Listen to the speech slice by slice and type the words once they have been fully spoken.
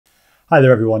Hi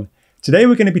there everyone. Today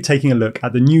we're going to be taking a look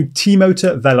at the new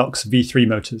T-Motor Velox V3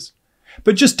 motors.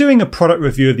 But just doing a product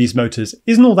review of these motors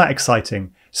isn't all that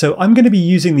exciting, so I'm going to be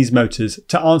using these motors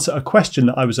to answer a question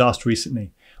that I was asked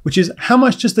recently, which is how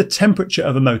much does the temperature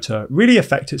of a motor really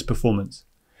affect its performance?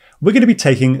 We're going to be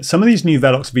taking some of these new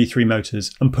Velox V3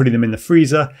 motors and putting them in the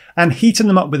freezer and heating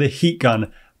them up with a heat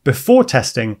gun before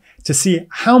testing to see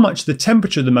how much the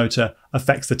temperature of the motor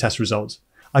affects the test results.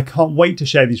 I can't wait to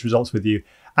share these results with you,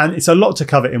 and it's a lot to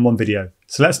cover in one video,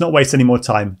 so let's not waste any more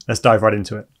time, let's dive right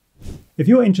into it. If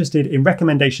you're interested in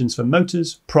recommendations for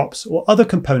motors, props, or other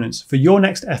components for your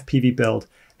next FPV build,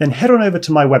 then head on over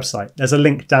to my website. There's a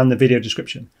link down in the video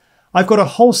description. I've got a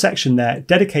whole section there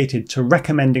dedicated to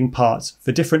recommending parts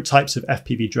for different types of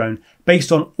FPV drone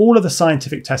based on all of the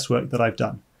scientific test work that I've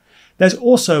done. There's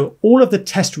also all of the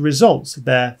test results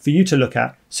there for you to look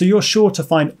at, so you're sure to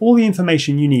find all the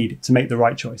information you need to make the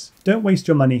right choice. Don't waste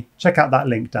your money, check out that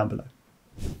link down below.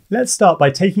 Let's start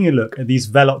by taking a look at these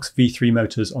Velox V3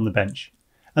 motors on the bench.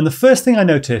 And the first thing I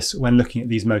notice when looking at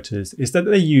these motors is that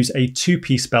they use a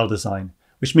two-piece bell design,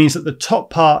 which means that the top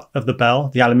part of the bell,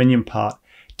 the aluminium part,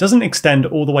 doesn't extend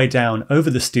all the way down over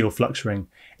the steel flux ring.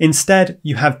 Instead,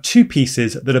 you have two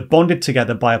pieces that are bonded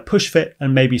together by a push fit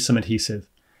and maybe some adhesive.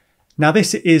 Now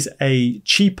this is a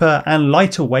cheaper and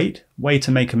lighter weight way to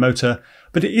make a motor,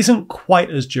 but it isn't quite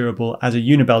as durable as a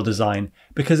unibell design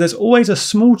because there's always a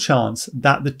small chance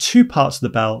that the two parts of the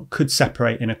bell could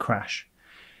separate in a crash.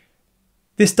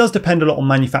 This does depend a lot on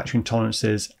manufacturing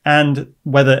tolerances and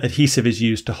whether adhesive is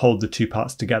used to hold the two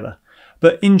parts together.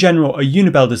 But in general, a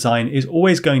unibell design is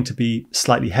always going to be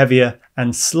slightly heavier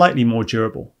and slightly more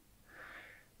durable.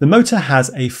 The motor has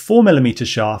a 4mm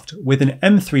shaft with an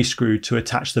M3 screw to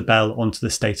attach the bell onto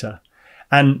the stator.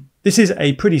 And this is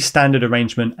a pretty standard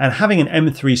arrangement, and having an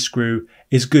M3 screw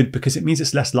is good because it means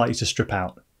it's less likely to strip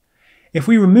out. If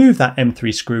we remove that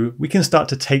M3 screw, we can start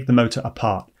to take the motor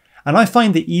apart. And I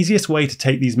find the easiest way to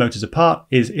take these motors apart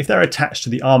is if they're attached to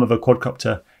the arm of a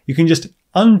quadcopter, you can just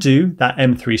undo that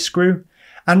M3 screw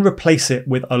and replace it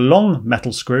with a long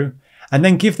metal screw, and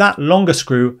then give that longer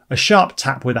screw a sharp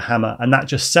tap with a hammer, and that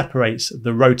just separates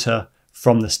the rotor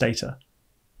from the stator.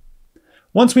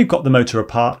 Once we've got the motor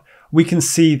apart, we can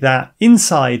see that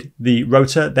inside the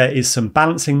rotor there is some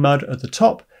balancing mud at the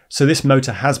top, so this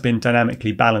motor has been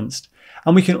dynamically balanced.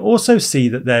 And we can also see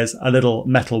that there's a little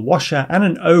metal washer and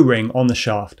an O-ring on the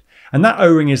shaft, and that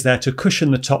O-ring is there to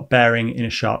cushion the top bearing in a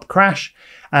sharp crash,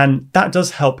 and that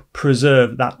does help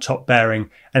preserve that top bearing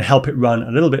and help it run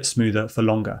a little bit smoother for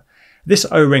longer. This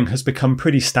O-ring has become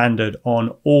pretty standard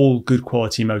on all good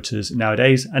quality motors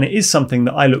nowadays, and it is something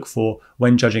that I look for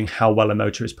when judging how well a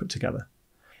motor is put together.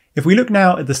 If we look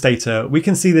now at the stator, we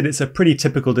can see that it's a pretty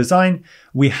typical design.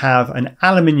 We have an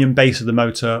aluminium base of the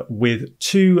motor with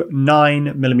two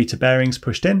 9mm bearings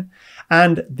pushed in,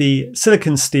 and the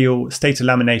silicon steel stator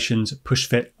laminations push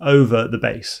fit over the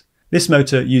base. This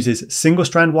motor uses single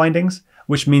strand windings,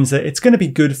 which means that it's going to be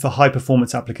good for high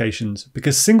performance applications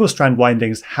because single strand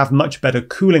windings have much better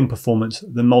cooling performance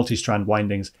than multi-strand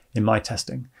windings in my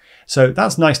testing. So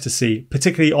that's nice to see,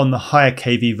 particularly on the higher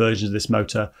kV versions of this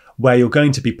motor, where you're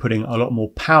going to be putting a lot more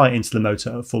power into the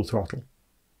motor at full throttle.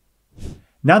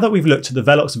 Now that we've looked at the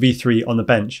Velox V3 on the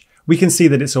bench, we can see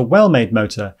that it's a well-made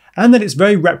motor and that it's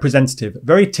very representative,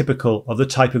 very typical of the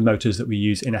type of motors that we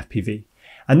use in FPV.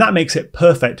 And that makes it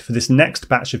perfect for this next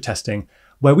batch of testing,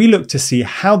 where we look to see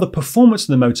how the performance of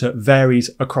the motor varies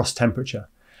across temperature.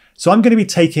 So I'm going to be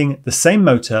taking the same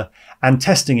motor and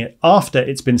testing it after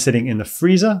it's been sitting in the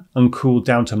freezer and cooled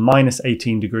down to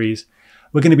 -18 degrees.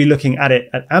 We're going to be looking at it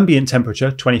at ambient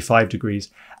temperature, 25 degrees,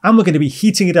 and we're going to be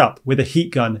heating it up with a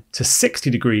heat gun to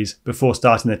 60 degrees before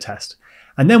starting the test.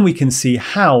 And then we can see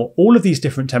how all of these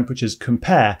different temperatures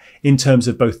compare in terms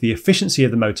of both the efficiency of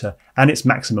the motor and its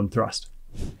maximum thrust.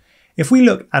 If we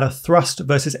look at a thrust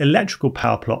versus electrical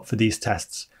power plot for these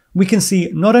tests, we can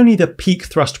see not only the peak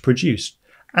thrust produced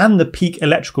and the peak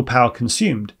electrical power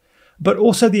consumed, but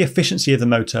also the efficiency of the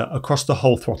motor across the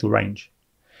whole throttle range.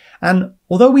 And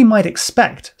although we might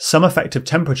expect some effect of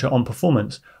temperature on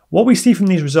performance, what we see from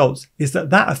these results is that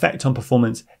that effect on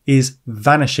performance is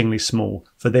vanishingly small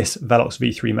for this Velox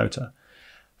V3 motor.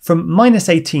 From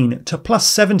 -18 to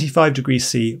 +75 degrees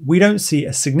C, we don't see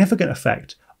a significant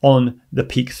effect on the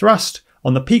peak thrust,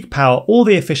 on the peak power, or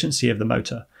the efficiency of the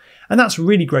motor. And that's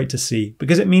really great to see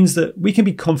because it means that we can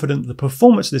be confident that the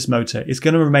performance of this motor is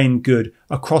going to remain good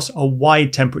across a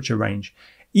wide temperature range.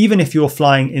 Even if you're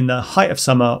flying in the height of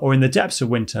summer or in the depths of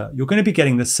winter, you're going to be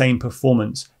getting the same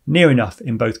performance near enough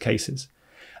in both cases.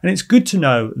 And it's good to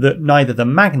know that neither the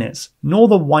magnets nor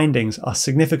the windings are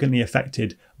significantly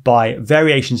affected by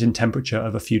variations in temperature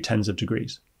of a few tens of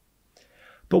degrees.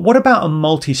 But what about a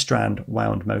multi-strand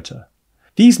wound motor?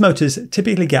 These motors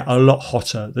typically get a lot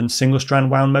hotter than single-strand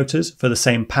wound motors for the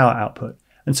same power output,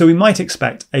 and so we might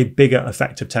expect a bigger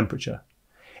effective temperature.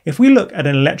 If we look at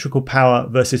an electrical power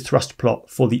versus thrust plot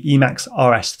for the Emax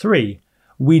RS3,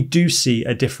 we do see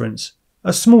a difference,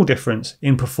 a small difference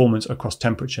in performance across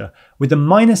temperature, with the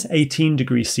 -18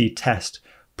 degrees C test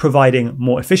providing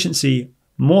more efficiency,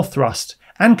 more thrust,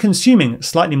 and consuming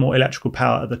slightly more electrical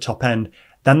power at the top end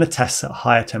than the tests at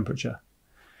higher temperature.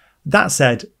 That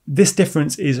said, this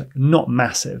difference is not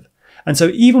massive, and so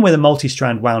even with a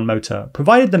multi-strand wound motor,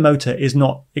 provided the motor is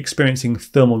not experiencing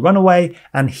thermal runaway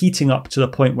and heating up to the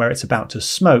point where it's about to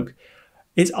smoke,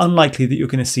 it's unlikely that you're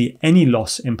going to see any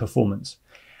loss in performance.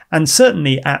 And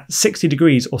certainly at 60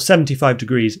 degrees or 75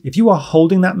 degrees, if you are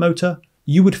holding that motor,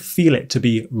 you would feel it to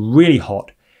be really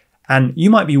hot, and you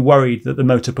might be worried that the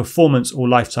motor performance or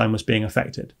lifetime was being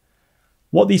affected.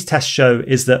 What these tests show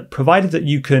is that provided that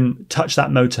you can touch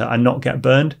that motor and not get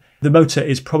burned, the motor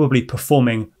is probably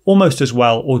performing almost as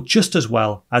well or just as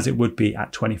well as it would be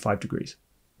at 25 degrees.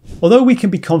 Although we can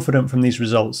be confident from these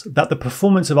results that the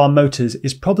performance of our motors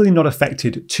is probably not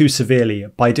affected too severely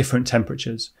by different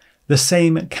temperatures, the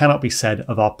same cannot be said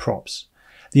of our props.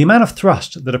 The amount of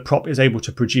thrust that a prop is able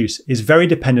to produce is very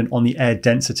dependent on the air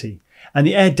density, and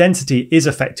the air density is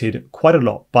affected quite a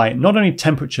lot by not only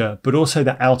temperature but also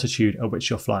the altitude at which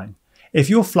you're flying. If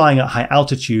you're flying at high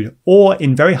altitude or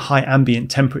in very high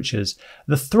ambient temperatures,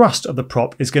 the thrust of the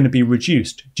prop is going to be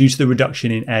reduced due to the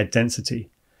reduction in air density.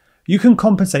 You can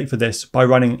compensate for this by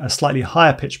running a slightly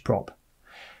higher pitch prop.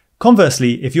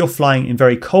 Conversely, if you're flying in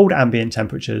very cold ambient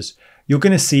temperatures, you're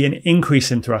going to see an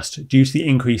increase in thrust due to the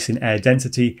increase in air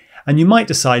density, and you might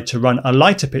decide to run a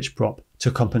lighter pitch prop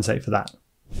to compensate for that.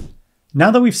 Now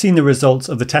that we've seen the results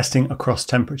of the testing across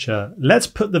temperature, let's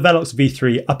put the Velox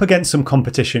V3 up against some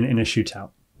competition in a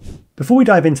shootout. Before we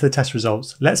dive into the test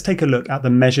results, let's take a look at the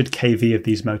measured kV of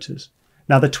these motors.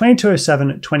 Now the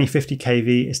 2207-2050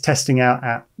 kV is testing out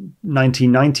at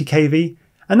 1990 kV,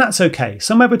 and that's okay.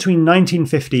 Somewhere between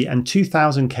 1950 and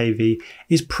 2000 kV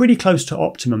is pretty close to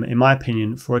optimum in my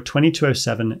opinion for a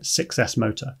 2207 6S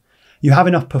motor. You have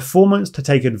enough performance to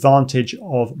take advantage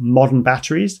of modern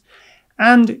batteries,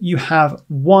 and you have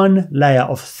one layer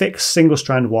of thick single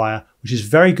strand wire, which is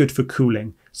very good for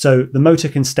cooling. So the motor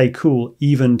can stay cool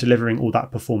even delivering all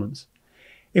that performance.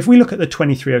 If we look at the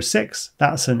 2306,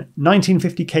 that's an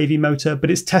 1950 kV motor,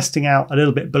 but it's testing out a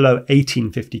little bit below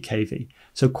 1850 kV.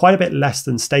 So quite a bit less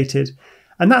than stated.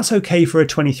 And that's okay for a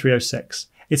 2306.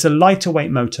 It's a lighter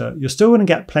weight motor. You're still going to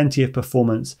get plenty of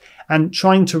performance, and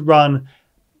trying to run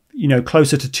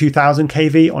closer to 2000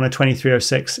 kV on a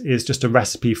 2306 is just a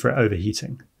recipe for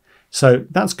overheating. So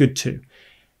that's good too.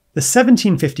 The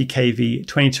 1750 kV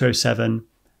 2207,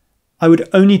 I would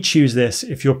only choose this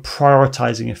if you're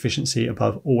prioritizing efficiency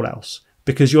above all else,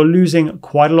 because you're losing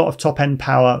quite a lot of top end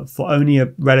power for only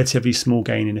a relatively small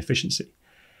gain in efficiency.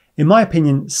 In my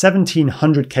opinion,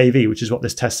 1700 kV, which is what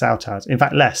this tests out as, in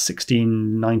fact less,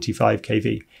 1695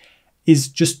 kV, is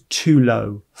just too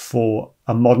low for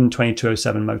a modern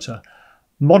 2207 motor.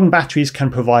 Modern batteries can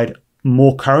provide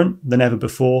more current than ever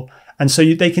before, and so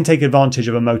they can take advantage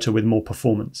of a motor with more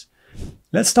performance.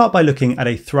 Let's start by looking at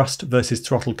a thrust versus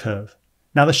throttle curve.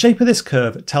 Now the shape of this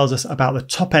curve tells us about the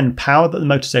top end power that the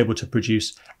motor is able to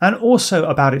produce, and also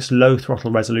about its low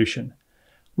throttle resolution.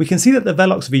 We can see that the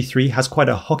Velox V3 has quite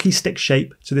a hockey stick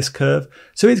shape to this curve,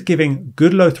 so it's giving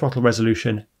good low throttle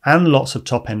resolution and lots of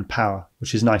top end power,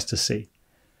 which is nice to see.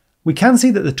 We can see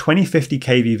that the 2050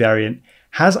 kV variant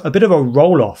has a bit of a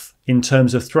roll off in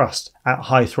terms of thrust at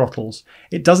high throttles.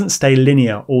 It doesn't stay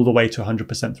linear all the way to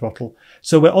 100% throttle,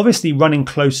 so we're obviously running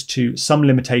close to some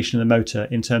limitation of the motor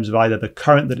in terms of either the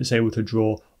current that it's able to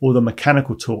draw or the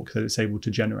mechanical torque that it's able to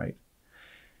generate.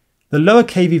 The lower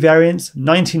kV variants,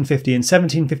 1950 and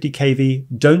 1750 kV,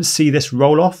 don't see this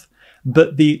roll off,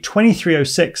 but the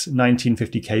 2306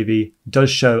 1950 kV does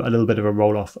show a little bit of a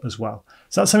roll off as well.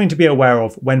 So that's something to be aware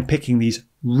of when picking these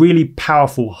really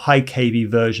powerful high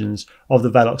kV versions of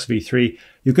the Velox V3.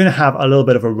 You're going to have a little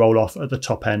bit of a roll off at the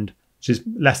top end, which is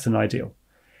less than ideal.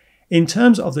 In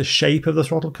terms of the shape of the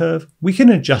throttle curve, we can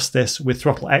adjust this with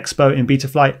Throttle Expo in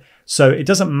Betaflight, so it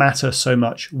doesn't matter so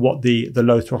much what the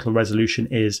low throttle resolution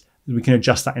is. We can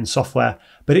adjust that in software,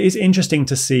 but it is interesting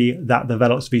to see that the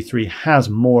Velox V3 has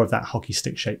more of that hockey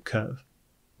stick shaped curve.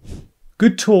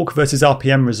 Good torque versus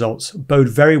RPM results bode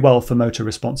very well for motor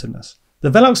responsiveness. The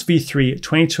Velox V3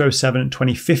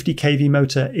 2207-2050 kV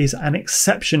motor is an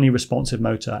exceptionally responsive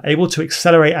motor, able to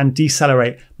accelerate and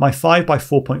decelerate my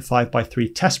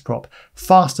 5x4.5x3 test prop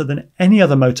faster than any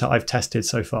other motor I've tested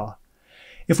so far.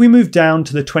 If we move down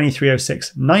to the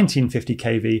 2306-1950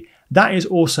 kV, that is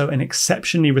also an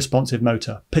exceptionally responsive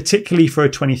motor, particularly for a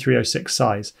 2306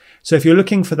 size. So if you're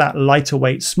looking for that lighter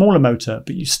weight, smaller motor,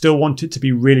 but you still want it to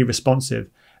be really responsive,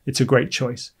 it's a great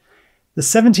choice. The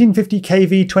 1750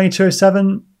 kV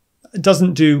 2207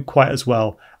 doesn't do quite as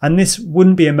well, and this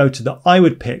wouldn't be a motor that I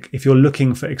would pick if you're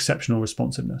looking for exceptional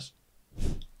responsiveness.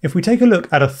 If we take a look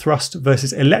at a thrust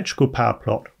versus electrical power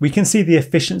plot, we can see the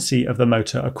efficiency of the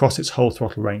motor across its whole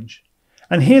throttle range.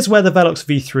 And here's where the Velox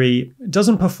V3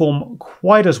 doesn't perform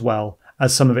quite as well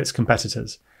as some of its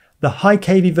competitors. The high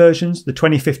kV versions, the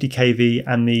 2050 kV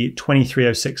and the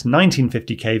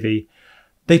 2306-1950 kV,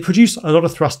 they produce a lot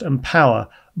of thrust and power,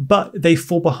 but they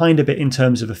fall behind a bit in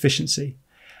terms of efficiency.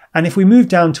 And if we move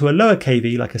down to a lower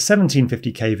kV, like a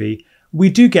 1750 kV, we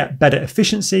do get better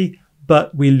efficiency,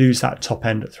 but we lose that top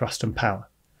end thrust and power.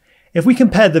 If we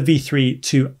compare the V3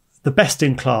 to the best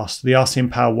in class, the RC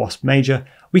and Power Wasp Major,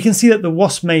 we can see that the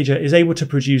Wasp Major is able to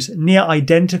produce near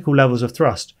identical levels of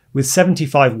thrust with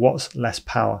 75 watts less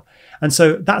power. And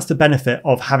so that's the benefit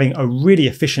of having a really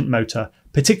efficient motor,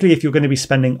 particularly if you're going to be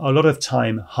spending a lot of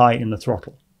time high in the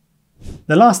throttle.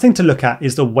 The last thing to look at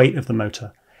is the weight of the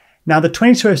motor. Now the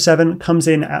 2207 comes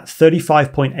in at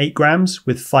 35.8 grams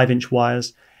with 5-inch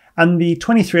wires, and the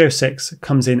 2306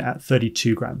 comes in at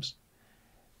 32 grams.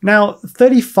 Now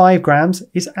 35 grams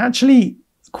is actually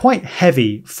quite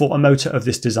heavy for a motor of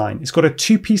this design. It's got a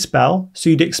 2-piece bell,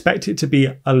 so you'd expect it to be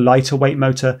a lighter weight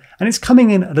motor, and it's coming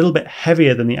in a little bit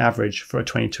heavier than the average for a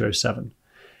 2207.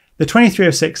 The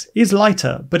 2306 is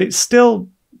lighter, but it's still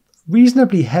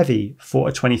reasonably heavy for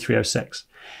a 2306.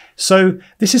 So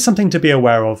this is something to be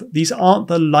aware of. These aren't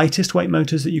the lightest weight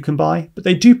motors that you can buy, but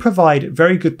they do provide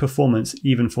very good performance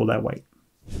even for their weight.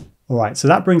 All right, so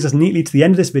that brings us neatly to the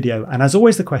end of this video. And as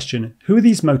always, the question, who are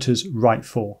these motors right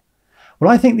for? Well,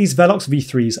 I think these Velox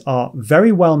V3s are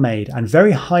very well made and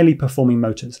very highly performing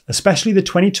motors, especially the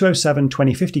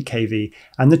 2207-2050 kV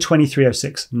and the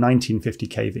 2306-1950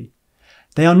 kV.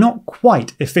 They are not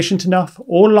quite efficient enough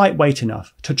or lightweight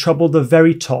enough to trouble the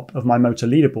very top of my motor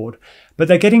leaderboard, but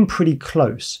they're getting pretty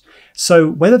close. So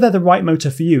whether they're the right motor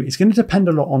for you is going to depend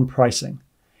a lot on pricing.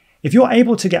 If you're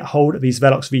able to get hold of these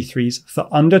Velox V3s for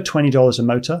under $20 a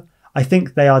motor, I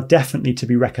think they are definitely to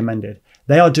be recommended.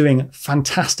 They are doing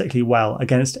fantastically well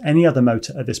against any other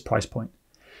motor at this price point.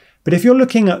 But if you're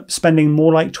looking at spending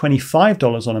more like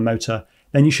 $25 on a motor,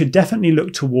 then you should definitely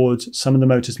look towards some of the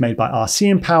motors made by RC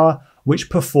and Power, which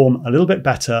perform a little bit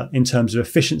better in terms of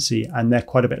efficiency, and they're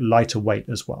quite a bit lighter weight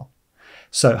as well.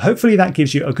 So hopefully that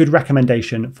gives you a good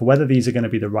recommendation for whether these are going to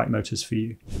be the right motors for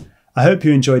you. I hope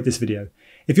you enjoyed this video.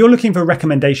 If you're looking for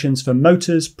recommendations for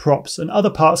motors, props, and other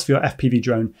parts for your FPV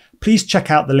drone, please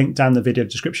check out the link down in the video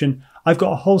description. I've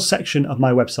got a whole section of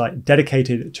my website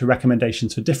dedicated to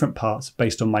recommendations for different parts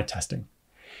based on my testing.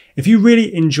 If you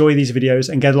really enjoy these videos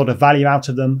and get a lot of value out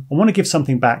of them and want to give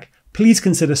something back, please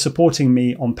consider supporting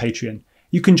me on Patreon.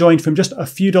 You can join from just a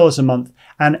few dollars a month,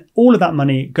 and all of that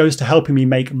money goes to helping me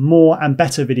make more and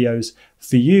better videos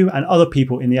for you and other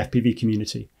people in the FPV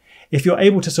community. If you're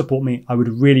able to support me, I would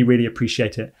really, really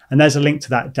appreciate it. And there's a link to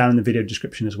that down in the video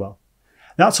description as well.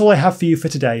 That's all I have for you for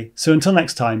today. So until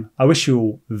next time, I wish you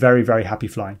all very, very happy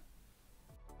flying.